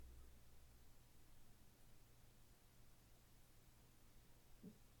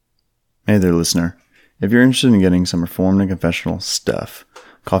Hey there, listener. If you're interested in getting some Reformed and Confessional stuff,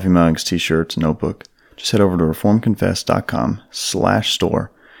 coffee mugs, t-shirts, notebook, just head over to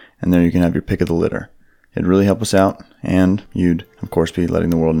reformedconfess.com/store, and there you can have your pick of the litter. It'd really help us out, and you'd, of course, be letting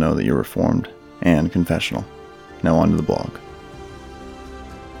the world know that you're Reformed and Confessional. Now on to the blog.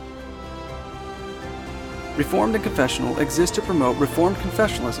 Reformed and Confessional exists to promote Reformed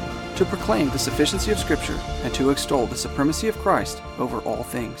confessionalism, to proclaim the sufficiency of Scripture, and to extol the supremacy of Christ over all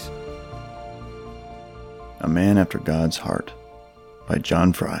things. A Man After God's Heart by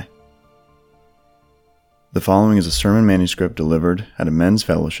John Fry. The following is a sermon manuscript delivered at a men's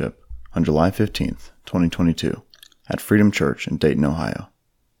fellowship on July 15th, 2022, at Freedom Church in Dayton, Ohio.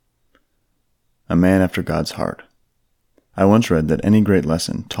 A Man After God's Heart. I once read that any great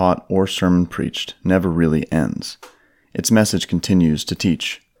lesson taught or sermon preached never really ends. Its message continues to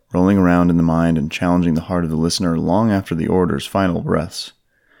teach, rolling around in the mind and challenging the heart of the listener long after the orator's final breaths.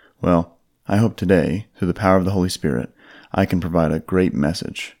 Well, I hope today, through the power of the Holy Spirit, I can provide a great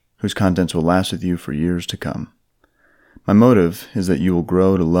message, whose contents will last with you for years to come. My motive is that you will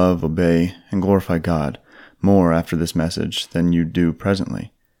grow to love, obey, and glorify God more after this message than you do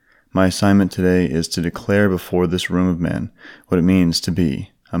presently. My assignment today is to declare before this room of men what it means to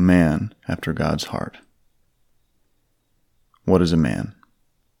be a man after God's heart. What is a man?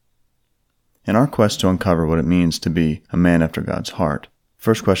 In our quest to uncover what it means to be a man after God's heart,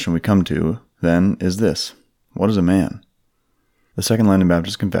 first question we come to, then, is this: what is a man? The Second London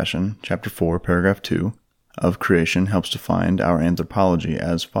Baptist Confession, chapter 4, paragraph 2, of creation helps define our anthropology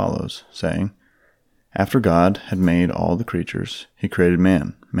as follows, saying, "After God had made all the creatures, he created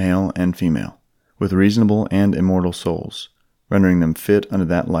man, male and female, with reasonable and immortal souls, rendering them fit unto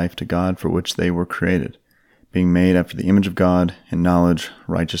that life to God for which they were created, being made after the image of God in knowledge,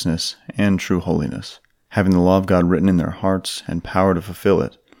 righteousness, and true holiness, having the law of God written in their hearts and power to fulfill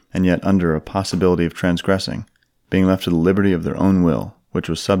it, and yet under a possibility of transgressing, being left to the liberty of their own will, which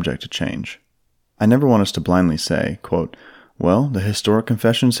was subject to change." I never want us to blindly say, quote, "Well, the historic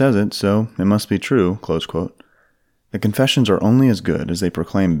confession says it, so it must be true," close quote. The confessions are only as good as they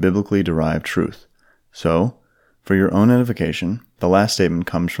proclaim biblically derived truth. So, for your own edification, the last statement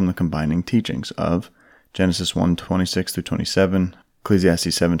comes from the combining teachings of Genesis 1:26-27,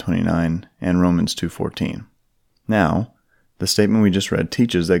 Ecclesiastes 7:29, and Romans 2:14. Now, the statement we just read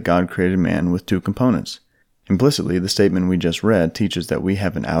teaches that God created man with two components. Implicitly, the statement we just read teaches that we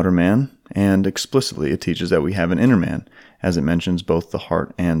have an outer man, and explicitly it teaches that we have an inner man, as it mentions both the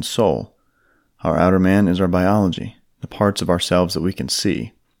heart and soul. Our outer man is our biology, the parts of ourselves that we can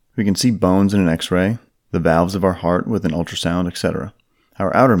see. We can see bones in an X-ray, the valves of our heart with an ultrasound, etc.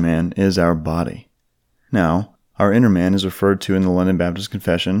 Our outer man is our body. Now, our inner man is referred to in the London Baptist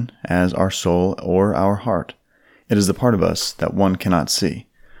Confession as our soul or our heart. It is the part of us that one cannot see,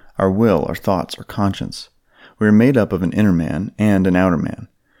 our will, our thoughts, our conscience. We are made up of an inner man and an outer man.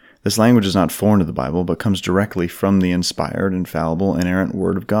 This language is not foreign to the Bible, but comes directly from the inspired, infallible, inerrant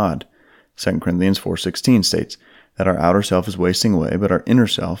Word of God. 2 Corinthians 4:16 states that our outer self is wasting away, but our inner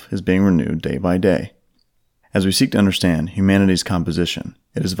self is being renewed day by day. As we seek to understand humanity's composition,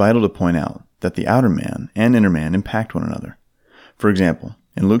 it is vital to point out that the outer man and inner man impact one another. For example,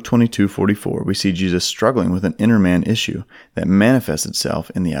 in Luke 22:44, we see Jesus struggling with an inner man issue that manifests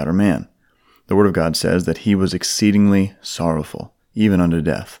itself in the outer man. The Word of God says that he was exceedingly sorrowful, even unto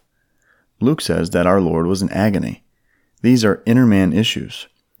death. Luke says that our Lord was in agony. These are inner man issues.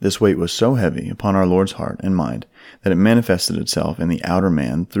 This weight was so heavy upon our Lord's heart and mind that it manifested itself in the outer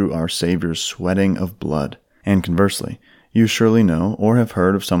man through our Savior's sweating of blood. And conversely, you surely know or have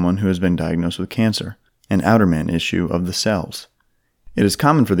heard of someone who has been diagnosed with cancer, an outer man issue of the cells. It is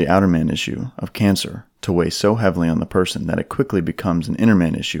common for the outer man issue of cancer to weigh so heavily on the person that it quickly becomes an inner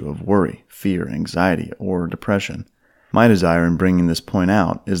man issue of worry, fear, anxiety, or depression. My desire in bringing this point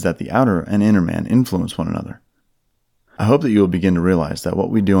out is that the outer and inner man influence one another. I hope that you will begin to realize that what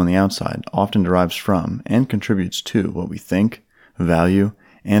we do on the outside often derives from and contributes to what we think, value,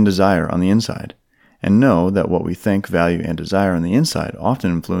 and desire on the inside, and know that what we think, value, and desire on the inside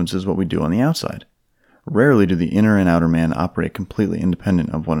often influences what we do on the outside. Rarely do the inner and outer man operate completely independent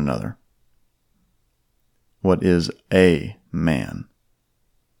of one another. What is a man?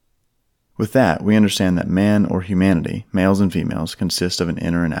 With that, we understand that man or humanity, males and females, consist of an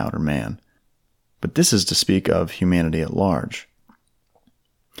inner and outer man. But this is to speak of humanity at large.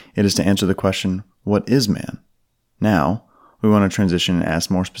 It is to answer the question, what is man? Now, we want to transition and ask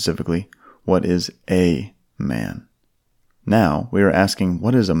more specifically, what is a man? Now, we are asking,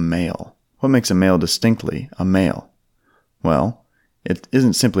 what is a male? What makes a male distinctly a male? Well, it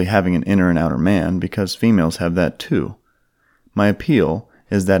isn't simply having an inner and outer man, because females have that too. My appeal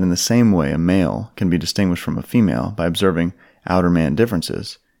is that in the same way a male can be distinguished from a female by observing outer man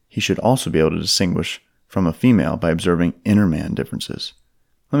differences, he should also be able to distinguish from a female by observing inner man differences.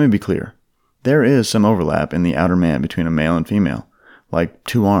 Let me be clear. There is some overlap in the outer man between a male and female, like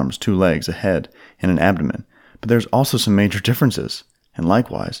 2 arms, 2 legs, a head, and an abdomen, but there's also some major differences. And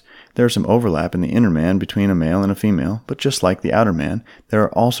likewise, there is some overlap in the inner man between a male and a female, but just like the outer man, there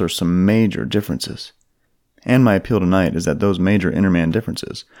are also some major differences. And my appeal tonight is that those major inner man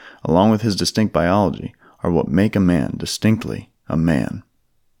differences, along with his distinct biology, are what make a man distinctly a man.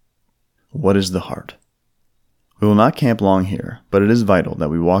 What is the heart? We will not camp long here, but it is vital that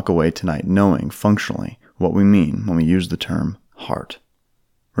we walk away tonight knowing functionally what we mean when we use the term heart.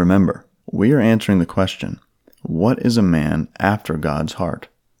 Remember, we are answering the question, what is a man after God's heart?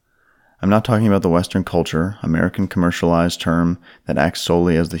 I'm not talking about the Western culture, American commercialized term that acts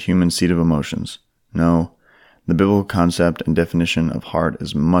solely as the human seat of emotions. No, the biblical concept and definition of heart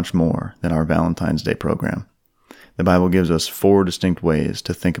is much more than our Valentine's Day program. The Bible gives us 4 distinct ways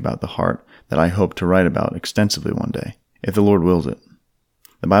to think about the heart that I hope to write about extensively one day, if the Lord wills it.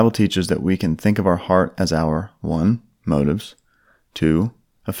 The Bible teaches that we can think of our heart as our 1. Motives, 2.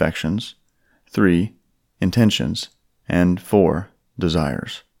 Affections, 3. Intentions, and 4.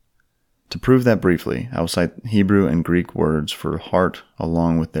 Desires. To prove that briefly, I will cite Hebrew and Greek words for heart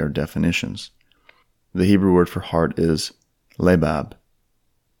along with their definitions. The Hebrew word for heart is lebab.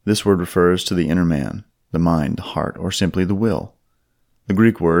 This word refers to the inner man, the mind, the heart, or simply the will. The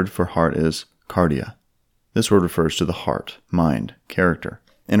Greek word for heart is cardia. This word refers to the heart, mind, character,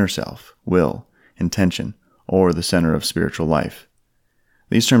 inner self, will, intention, or the center of spiritual life.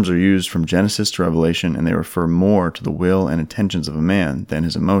 These terms are used from Genesis to Revelation, and they refer more to the will and intentions of a man than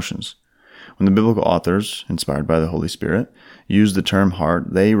his emotions. When the biblical authors, inspired by the Holy Spirit, use the term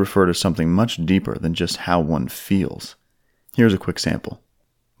heart, they refer to something much deeper than just how one feels. Here's a quick sample.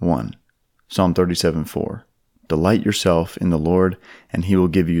 1. Psalm 37:4. Delight yourself in the Lord, and he will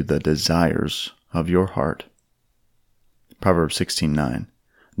give you the desires of your heart. Proverbs 16:9.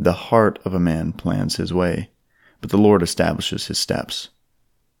 The heart of a man plans his way, but the Lord establishes his steps.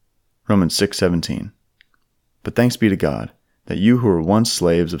 Romans 6:17. But thanks be to God, that you who were once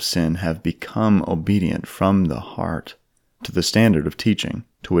slaves of sin have become obedient from the heart to the standard of teaching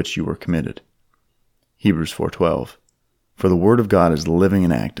to which you were committed. Hebrews 4:12. For the word of God is living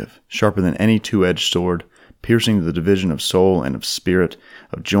and active, sharper than any 2-edged sword, piercing to the division of soul and of spirit,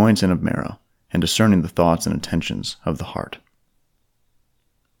 of joints and of marrow, and discerning the thoughts and intentions of the heart.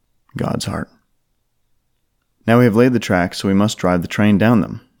 God's heart. Now we have laid the tracks, so we must drive the train down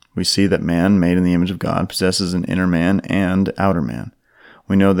them. We see that man, made in the image of God, possesses an inner man and outer man.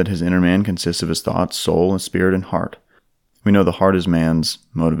 We know that his inner man consists of his thoughts, soul, and spirit, and heart. We know the heart is man's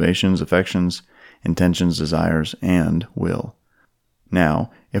motivations, affections, intentions, desires, and will. Now,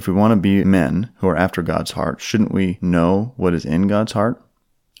 if we want to be men who are after God's heart, shouldn't we know what is in God's heart?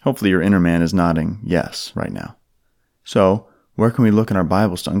 Hopefully your inner man is nodding yes right now. So, where can we look in our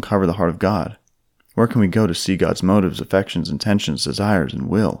Bibles to uncover the heart of God? Where can we go to see God's motives, affections, intentions, desires, and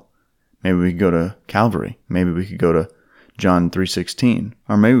will? Maybe we could go to Calvary. Maybe we could go to John 3:16.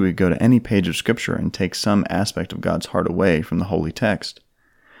 Or maybe we could go to any page of Scripture and take some aspect of God's heart away from the holy text.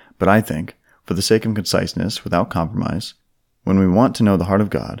 But I think, for the sake of conciseness, without compromise, when we want to know the heart of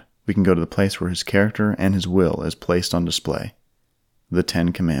God, we can go to the place where his character and his will is placed on display. The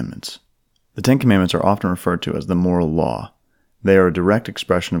 10 Commandments. The 10 Commandments are often referred to as the moral law. They are a direct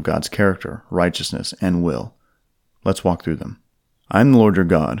expression of God's character, righteousness, and will. Let's walk through them. I am the Lord your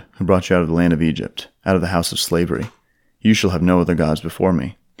God, who brought you out of the land of Egypt, out of the house of slavery. You shall have no other gods before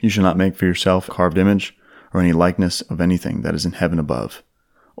me. You shall not make for yourself a carved image, or any likeness of anything that is in heaven above,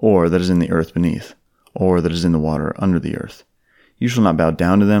 or that is in the earth beneath, or that is in the water under the earth. You shall not bow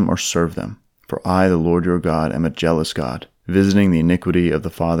down to them or serve them, for I, the Lord your God, am a jealous God, visiting the iniquity of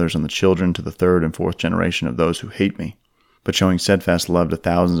the fathers on the children to the 3rd and 4th generation of those who hate me, but showing steadfast love to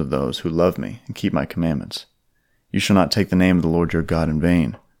thousands of those who love me and keep my commandments. You shall not take the name of the Lord your God in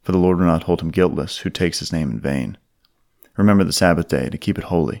vain, for the Lord will not hold him guiltless who takes his name in vain. Remember the Sabbath day to keep it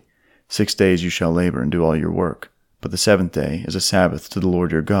holy. 6 days you shall labor and do all your work, but the 7th day is a Sabbath to the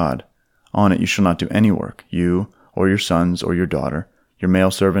Lord your God. On it you shall not do any work, you, or your sons, or your daughter, your male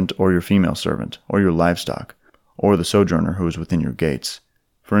servant, or your female servant, or your livestock, or the sojourner who is within your gates.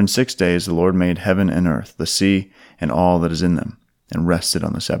 For in 6 days the Lord made heaven and earth, the sea, and all that is in them, and rested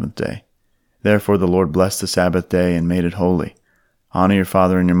on the 7th day. Therefore the Lord blessed the Sabbath day and made it holy. Honor your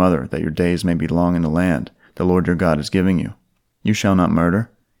father and your mother, that your days may be long in the land the Lord your God is giving you. You shall not murder.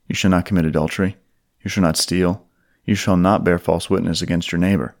 You shall not commit adultery. You shall not steal. You shall not bear false witness against your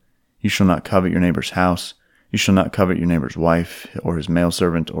neighbor. You shall not covet your neighbor's house. You shall not covet your neighbor's wife, or his male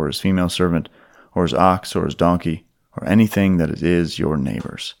servant, or his female servant, or his ox, or his donkey, or anything that is your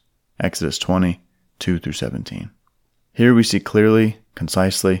neighbor's. Exodus 20, 2-17. Here we see clearly,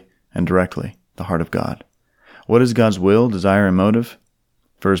 concisely, and directly the heart of God. What is God's will, desire, and motive?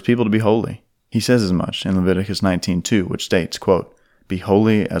 For his people to be holy. He says as much in Leviticus 19:2, which states, quote, "Be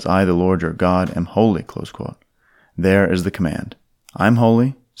holy as I, the Lord your God, am holy," close quote. There is the command. I'm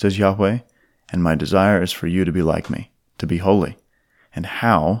holy, says Yahweh, and my desire is for you to be like me, to be holy. And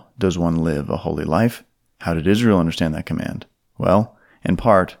how does one live a holy life? How did Israel understand that command? Well, in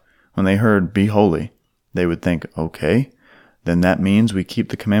part, when they heard, "Be holy," they would think, okay, then that means we keep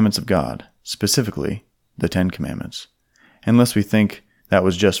the commandments of God, specifically the 10 Commandments. Unless we think that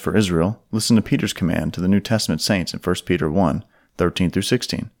was just for Israel, listen to Peter's command to the New Testament saints in 1 Peter 1,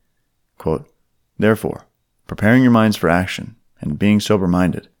 13-16. Quote, "Therefore, preparing your minds for action, and being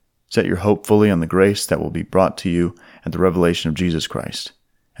sober-minded, set your hope fully on the grace that will be brought to you at the revelation of Jesus Christ.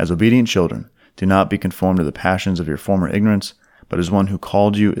 As obedient children, do not be conformed to the passions of your former ignorance, but as one who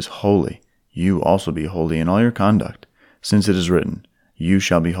called you is holy, you also be holy in all your conduct, since it is written, 'You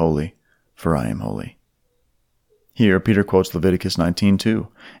shall be holy, for I am holy.'" Here, Peter quotes Leviticus 19:2,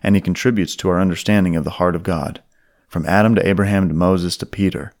 and he contributes to our understanding of the heart of God. From Adam to Abraham to Moses to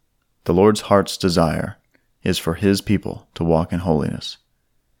Peter, the Lord's heart's desire is for his people to walk in holiness.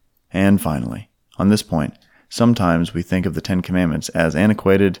 And finally, on this point, sometimes we think of the 10 Commandments as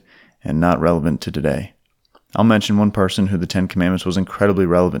antiquated and not relevant to today. I'll mention one person who the 10 Commandments was incredibly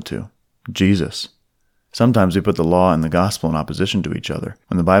relevant to, Jesus. Sometimes we put the law and the gospel in opposition to each other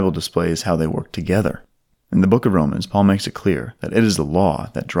when the Bible displays how they work together. In the book of Romans, Paul makes it clear that it is the law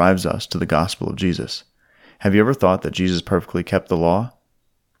that drives us to the gospel of Jesus. Have you ever thought that Jesus perfectly kept the law?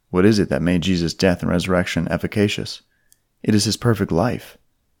 What is it that made Jesus' death and resurrection efficacious? It is his perfect life.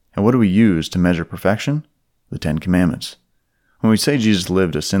 And what do we use to measure perfection? The 10 Commandments. When we say Jesus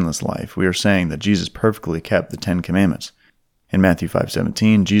lived a sinless life, we are saying that Jesus perfectly kept the 10 Commandments. In Matthew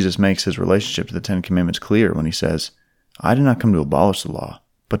 5:17, Jesus makes his relationship to the 10 Commandments clear when he says, "I did not come to abolish the law,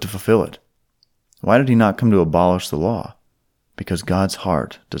 but to fulfill it." Why did he not come to abolish the law? Because God's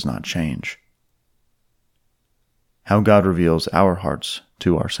heart does not change. How God reveals our hearts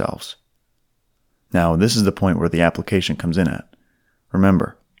to ourselves. Now, this is the point where the application comes in at.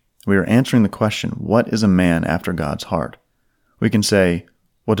 Remember, we are answering the question, what is a man after God's heart? We can say,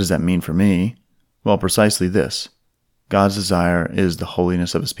 what does that mean for me? Well, precisely this. God's desire is the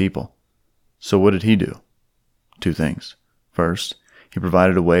holiness of his people. So what did he do? 2 things. First, he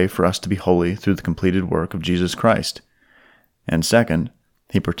provided a way for us to be holy through the completed work of Jesus Christ. And second,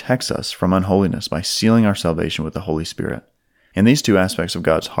 he protects us from unholiness by sealing our salvation with the Holy Spirit. In these 2 aspects of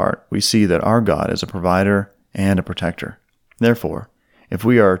God's heart, we see that our God is a provider and a protector. Therefore, if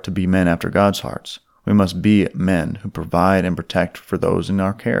we are to be men after God's hearts, we must be men who provide and protect for those in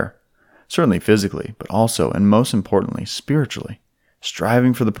our care. Certainly physically, but also, and most importantly, spiritually,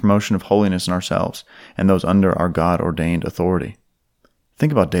 striving for the promotion of holiness in ourselves and those under our God-ordained authority.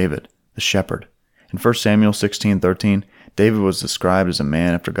 Think about David, the shepherd. In 1 Samuel 16:13, David was described as a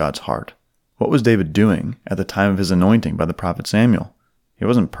man after God's heart. What was David doing at the time of his anointing by the prophet Samuel? He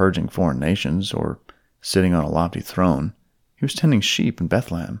wasn't purging foreign nations or sitting on a lofty throne. He was tending sheep in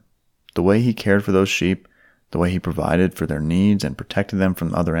Bethlehem. The way he cared for those sheep, the way he provided for their needs and protected them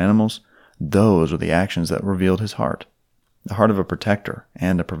from other animals, those were the actions that revealed his heart, the heart of a protector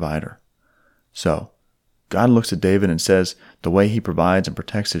and a provider. So, God looks at David and says, the way he provides and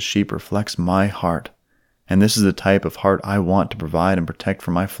protects his sheep reflects my heart. And this is the type of heart I want to provide and protect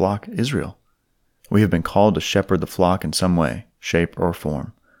for my flock, Israel. We have been called to shepherd the flock in some way, shape, or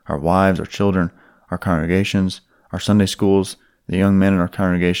form. Our wives, our children, our congregations, our Sunday schools, the young men in our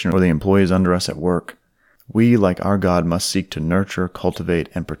congregation, or the employees under us at work. We, like our God, must seek to nurture, cultivate,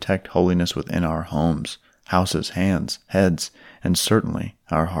 and protect holiness within our homes, houses, hands, heads, and certainly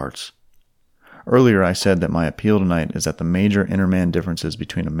our hearts. Earlier I said that my appeal tonight is that the major inner-man differences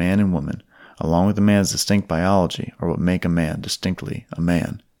between a man and woman, along with a man's distinct biology, are what make a man distinctly a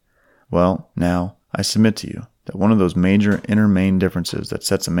man. Well, now, I submit to you that one of those major inner-man differences that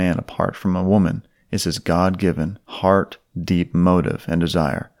sets a man apart from a woman is his God-given, heart-deep motive and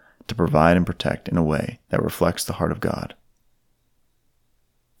desire to provide and protect in a way that reflects the heart of God.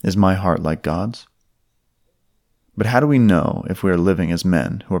 Is my heart like God's? But how do we know if we are living as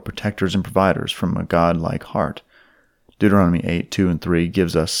men who are protectors and providers from a God-like heart? Deuteronomy 8:2-3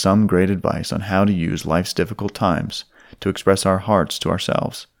 gives us some great advice on how to use life's difficult times to express our hearts to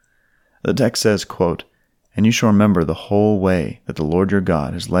ourselves. The text says, quote, "And you shall remember the whole way that the Lord your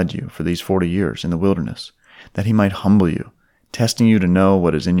God has led you for these 40 years in the wilderness, that he might humble you, testing you to know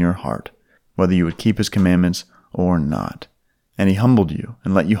what is in your heart, whether you would keep his commandments or not. And he humbled you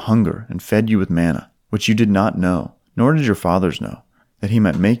and let you hunger and fed you with manna, which you did not know, nor did your fathers know, that he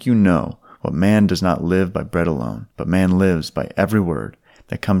might make you know what man does not live by bread alone, but man lives by every word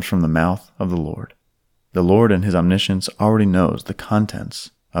that comes from the mouth of the Lord. The Lord in his omniscience already knows the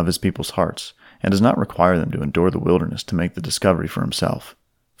contents of his people's hearts and does not require them to endure the wilderness to make the discovery for himself.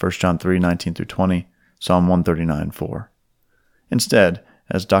 1 John 3:19-20, Psalm 139:4. Instead,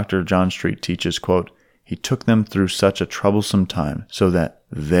 as Dr. John Street teaches, quote, he took them through such a troublesome time so that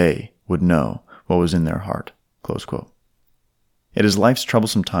they would know what was in their heart. Close quote. It is life's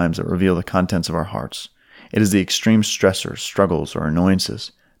troublesome times that reveal the contents of our hearts. It is the extreme stressors, struggles, or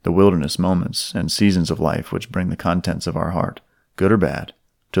annoyances, the wilderness moments and seasons of life which bring the contents of our heart, good or bad,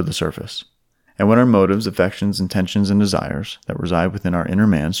 to the surface. And when our motives, affections, intentions, and desires that reside within our inner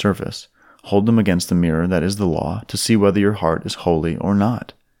man surface, hold them against the mirror that is the law to see whether your heart is holy or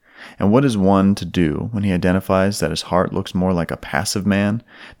not. And what is one to do when he identifies that his heart looks more like a passive man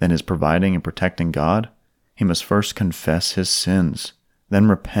than his providing and protecting God? He must first confess his sins, then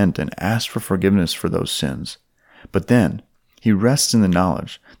repent and ask for forgiveness for those sins. But then he rests in the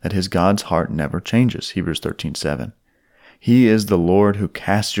knowledge that his God's heart never changes, Hebrews 13:7. He is the Lord who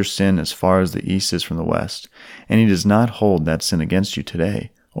casts your sin as far as the east is from the west, and he does not hold that sin against you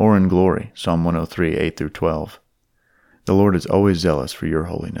today or in glory, Psalm 103:8-12. The Lord is always zealous for your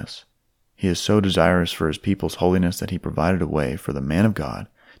holiness. He is so desirous for his people's holiness that he provided a way for the man of God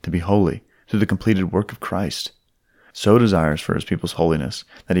to be holy through the completed work of Christ. So desirous for his people's holiness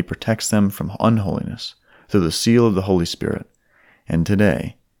that he protects them from unholiness through the seal of the Holy Spirit. And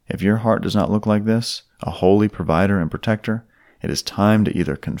today, if your heart does not look like this, a holy provider and protector, it is time to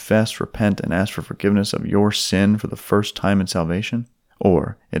either confess, repent, and ask for forgiveness of your sin for the first time in salvation,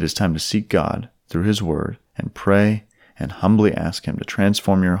 or it is time to seek God through his word and pray and humbly ask him to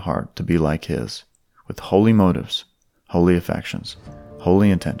transform your heart to be like his, with holy motives, holy affections,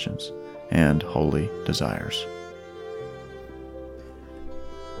 holy intentions, and holy desires.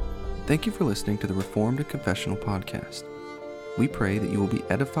 Thank you for listening to the Reformed and Confessional Podcast. We pray that you will be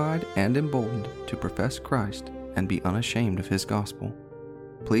edified and emboldened to profess Christ and be unashamed of his gospel.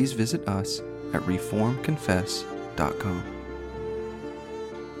 Please visit us at reformconfess.com.